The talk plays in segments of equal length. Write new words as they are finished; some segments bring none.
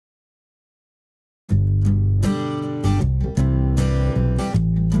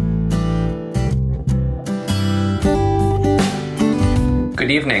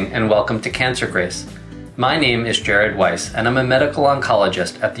Good evening and welcome to Cancer Grace. My name is Jared Weiss and I'm a medical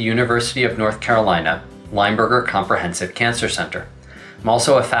oncologist at the University of North Carolina, Lineberger Comprehensive Cancer Center. I'm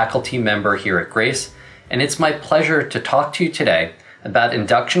also a faculty member here at Grace, and it's my pleasure to talk to you today about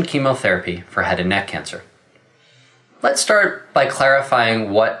induction chemotherapy for head and neck cancer. Let's start by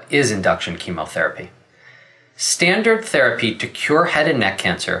clarifying what is induction chemotherapy. Standard therapy to cure head and neck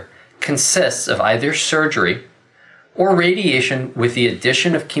cancer consists of either surgery or radiation with the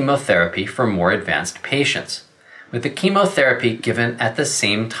addition of chemotherapy for more advanced patients, with the chemotherapy given at the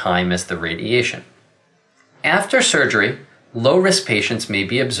same time as the radiation. After surgery, low-risk patients may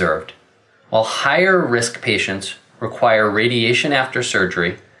be observed, while higher-risk patients require radiation after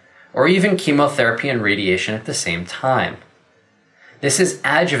surgery or even chemotherapy and radiation at the same time. This is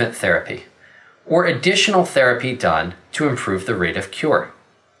adjuvant therapy, or additional therapy done to improve the rate of cure.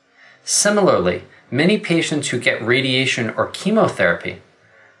 Similarly, many patients who get radiation or chemotherapy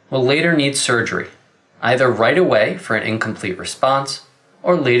will later need surgery, either right away for an incomplete response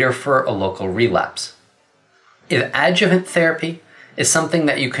or later for a local relapse. If adjuvant therapy is something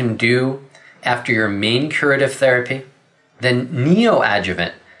that you can do after your main curative therapy, then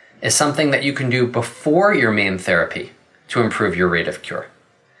neoadjuvant is something that you can do before your main therapy to improve your rate of cure.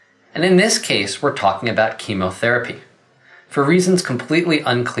 And in this case, we're talking about chemotherapy. For reasons completely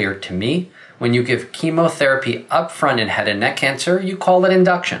unclear to me, when you give chemotherapy upfront in head and neck cancer, you call it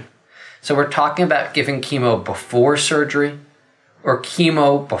induction. So we're talking about giving chemo before surgery, or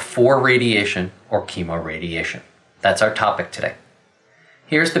chemo before radiation, or chemoradiation. That's our topic today.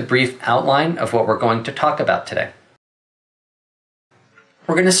 Here's the brief outline of what we're going to talk about today.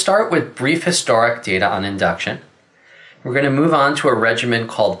 We're going to start with brief historic data on induction. We're going to move on to a regimen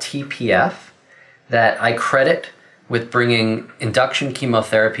called TPF that I credit with bringing induction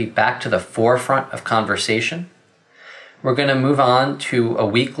chemotherapy back to the forefront of conversation. We're going to move on to a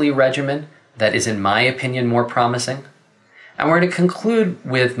weekly regimen that is, in my opinion, more promising. And we're going to conclude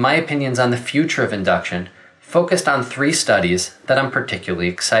with my opinions on the future of induction, focused on 3 studies that I'm particularly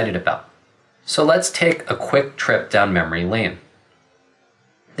excited about. So let's take a quick trip down memory lane.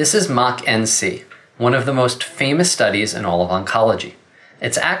 This is MOC-NC, one of the most famous studies in all of oncology.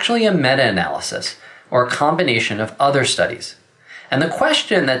 It's actually a meta-analysis, or a combination of other studies. And the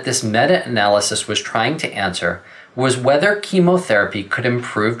question that this meta-analysis was trying to answer was whether chemotherapy could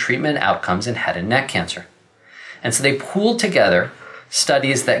improve treatment outcomes in head and neck cancer. And so they pooled together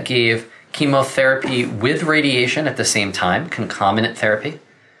studies that gave chemotherapy with radiation at the same time, concomitant therapy,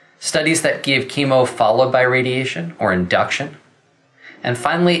 studies that gave chemo followed by radiation, or induction, and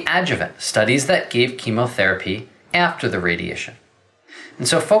finally adjuvant, studies that gave chemotherapy after the radiation. And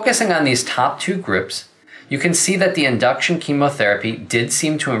so focusing on these top 2 groups, you can see that the induction chemotherapy did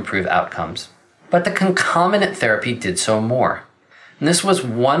seem to improve outcomes, but the concomitant therapy did so more. And this was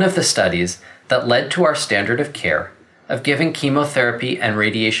one of the studies that led to our standard of care of giving chemotherapy and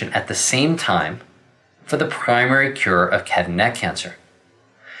radiation at the same time for the primary cure of head and neck cancer.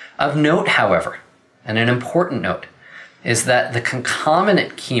 Of note, however, and an important note, is that the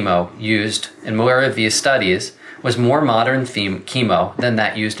concomitant chemo used in more of these studies was more modern chemo than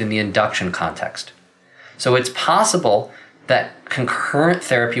that used in the induction context. So it's possible that concurrent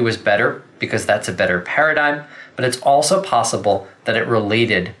therapy was better because that's a better paradigm, but it's also possible that it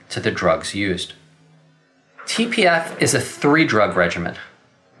related to the drugs used. TPF is a 3-drug regimen.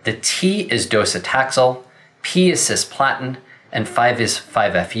 The T is docetaxel, P is cisplatin, and 5 is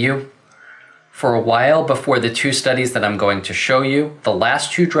 5-FU. For a while before the 2 studies that I'm going to show you, the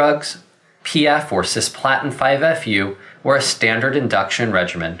last 2 drugs, PF or cisplatin 5-FU, were a standard induction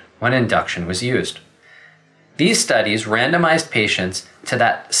regimen when induction was used. These studies randomized patients to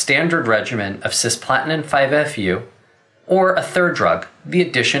that standard regimen of cisplatin and 5-FU, or a 3rd drug, the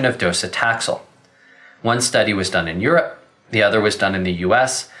addition of docetaxel. One study was done in Europe, the other was done in the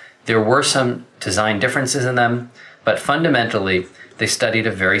US. There were some design differences in them, but fundamentally, they studied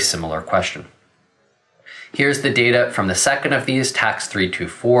a very similar question. Here's the data from the second of these,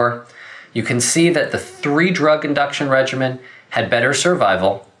 TAX324. You can see that the 3-drug induction regimen had better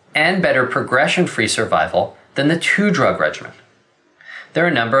survival and better progression-free survival than the 2-drug regimen. There are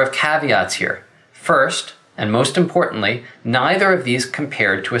a number of caveats here. First, and most importantly, neither of these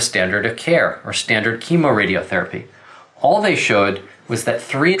compared to a standard of care or standard chemoradiotherapy. All they showed was that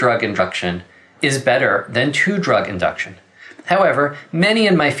 3-drug induction is better than 2-drug induction. However, many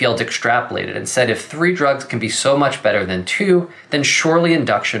in my field extrapolated and said if 3 drugs can be so much better than 2, then surely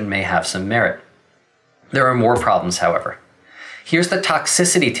induction may have some merit. There are more problems, however. Here's the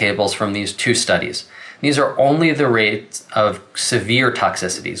toxicity tables from these 2 studies. These are only the rates of severe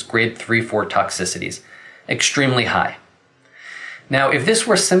toxicities, grade 3-4 toxicities, extremely high. Now, if this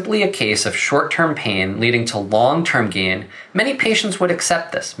were simply a case of short-term pain leading to long-term gain, many patients would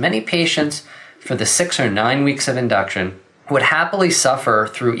accept this. Many patients, for the 6 or 9 weeks of induction, would happily suffer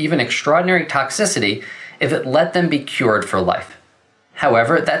through even extraordinary toxicity if it let them be cured for life.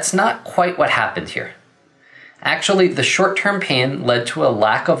 However, that's not quite what happened here. Actually, the short-term pain led to a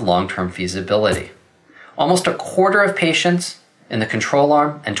lack of long-term feasibility. Almost a quarter of patients in the control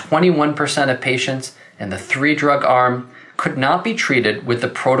arm and 21% of patients in the 3-drug arm could not be treated with the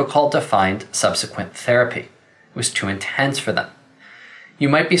protocol-defined subsequent therapy. It was too intense for them. You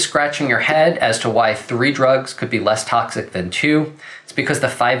might be scratching your head as to why 3 drugs could be less toxic than 2. It's because the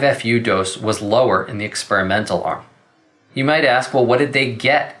 5-FU dose was lower in the experimental arm. You might ask, well, what did they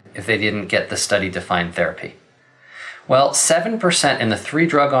get if they didn't get the study-defined therapy? Well, 7% in the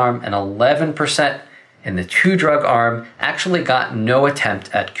 3-drug arm and 11% in the 2-drug arm actually got no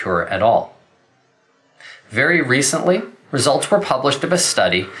attempt at cure at all. Very recently, results were published of a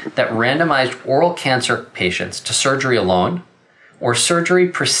study that randomized oral cancer patients to surgery alone or surgery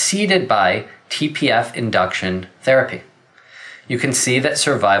preceded by TPF induction therapy. You can see that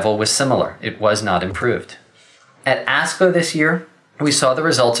survival was similar. It was not improved. At ASCO this year, we saw the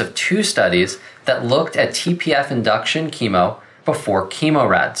results of 2 studies that looked at TPF induction chemo before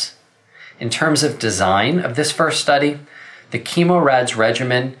chemorads. In terms of design of this first study, the chemorads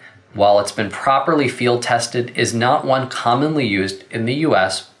regimen, while it's been properly field tested, is not one commonly used in the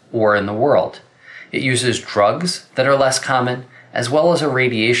US or in the world. It uses drugs that are less common, as well as a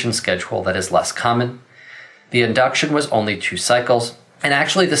radiation schedule that is less common. The induction was only 2 cycles, and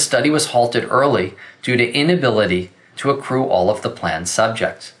actually the study was halted early due to inability to accrue all of the planned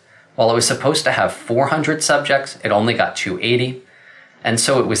subjects. While it was supposed to have 400 subjects, it only got 280, and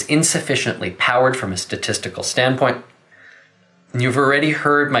so it was insufficiently powered from a statistical standpoint. You've already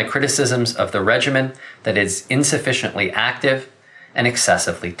heard my criticisms of the regimen, that it's insufficiently active and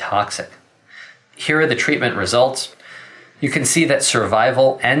excessively toxic. Here are the treatment results. You can see that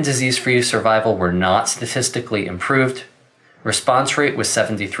survival and disease-free survival were not statistically improved. Response rate was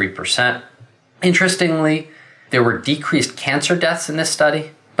 73%. Interestingly, there were decreased cancer deaths in this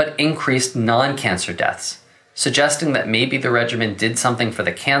study, but increased non-cancer deaths, suggesting that maybe the regimen did something for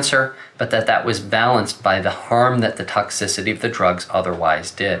the cancer, but that was balanced by the harm that the toxicity of the drugs otherwise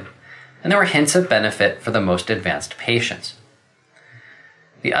did. And there were hints of benefit for the most advanced patients.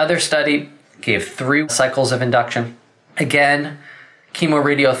 The other study gave 3 cycles of induction. Again,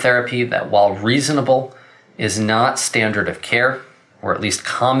 chemoradiotherapy that, while reasonable, is not standard of care, or at least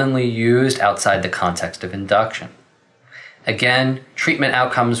commonly used outside the context of induction. Again, treatment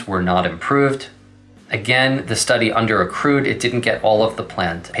outcomes were not improved. Again, the study under-accrued. It didn't get all of the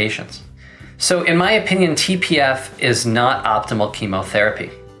planned patients. So in my opinion, TPF is not optimal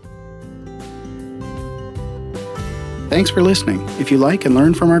chemotherapy. Thanks for listening. If you like and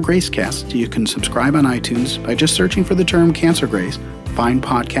learn from our GRACEcast, you can subscribe on iTunes by just searching for the term Cancer Grace, find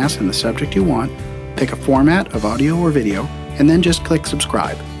podcasts in the subject you want, pick a format of audio or video, and then just click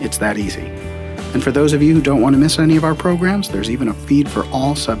subscribe. It's that easy. And for those of you who don't want to miss any of our programs, there's even a feed for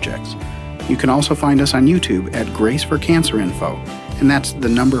all subjects. You can also find us on YouTube at Grace for Cancer Info, and that's the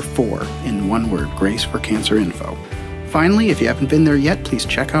number 4 in one word, Grace for Cancer Info. Finally, if you haven't been there yet, please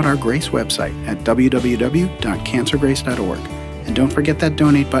check out our Grace website at www.cancergrace.org. And don't forget that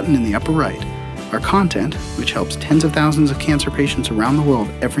donate button in the upper right. Our content, which helps tens of thousands of cancer patients around the world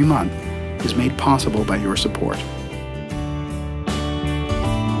every month, is made possible by your support.